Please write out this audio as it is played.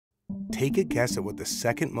Take a guess at what the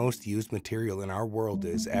second most used material in our world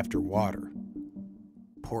is after water.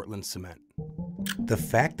 Portland cement. The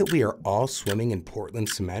fact that we are all swimming in Portland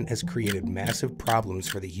cement has created massive problems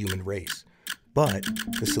for the human race. But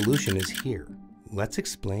the solution is here. Let's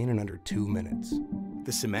explain in under 2 minutes.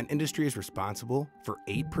 The cement industry is responsible for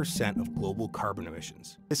 8% of global carbon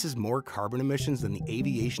emissions. This is more carbon emissions than the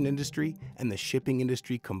aviation industry and the shipping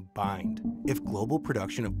industry combined. If global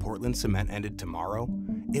production of Portland cement ended tomorrow,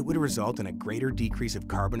 it would result in a greater decrease of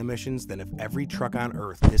carbon emissions than if every truck on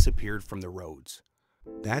Earth disappeared from the roads.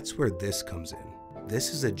 That's where this comes in.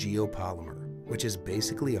 This is a geopolymer, which is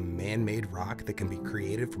basically a man-made rock that can be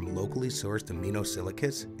created from locally sourced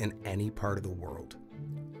aminosilicates in any part of the world.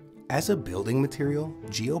 As a building material,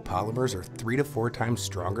 geopolymers are 3 to 4 times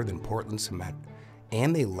stronger than Portland cement,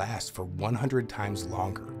 and they last for 100 times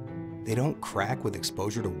longer. They don't crack with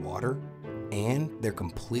exposure to water, and they're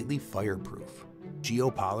completely fireproof.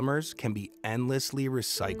 Geopolymers can be endlessly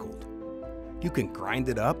recycled. You can grind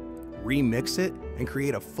it up, remix it, and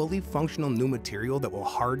create a fully functional new material that will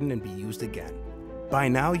harden and be used again. By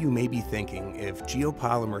now you may be thinking, if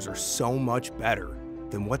geopolymers are so much better,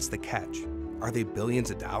 then what's the catch? Are they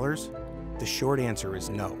billions of dollars? The short answer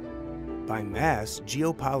is no. By mass,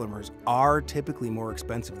 geopolymers are typically more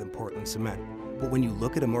expensive than Portland cement, but when you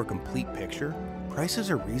look at a more complete picture,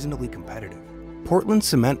 prices are reasonably competitive. Portland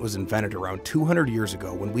cement was invented around 200 years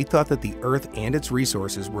ago when we thought that the earth and its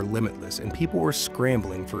resources were limitless and people were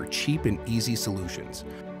scrambling for cheap and easy solutions.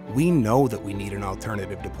 We know that we need an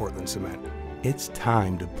alternative to Portland cement. It's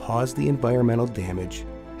time to pause the environmental damage,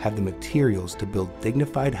 have the materials to build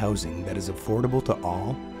dignified housing that is affordable to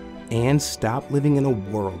all, and stop living in a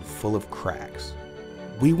world full of cracks.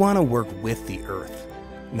 We want to work with the earth,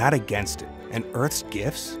 not against it, and Earth's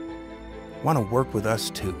gifts want to work with us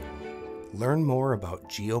too. Learn more about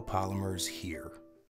geopolymers here.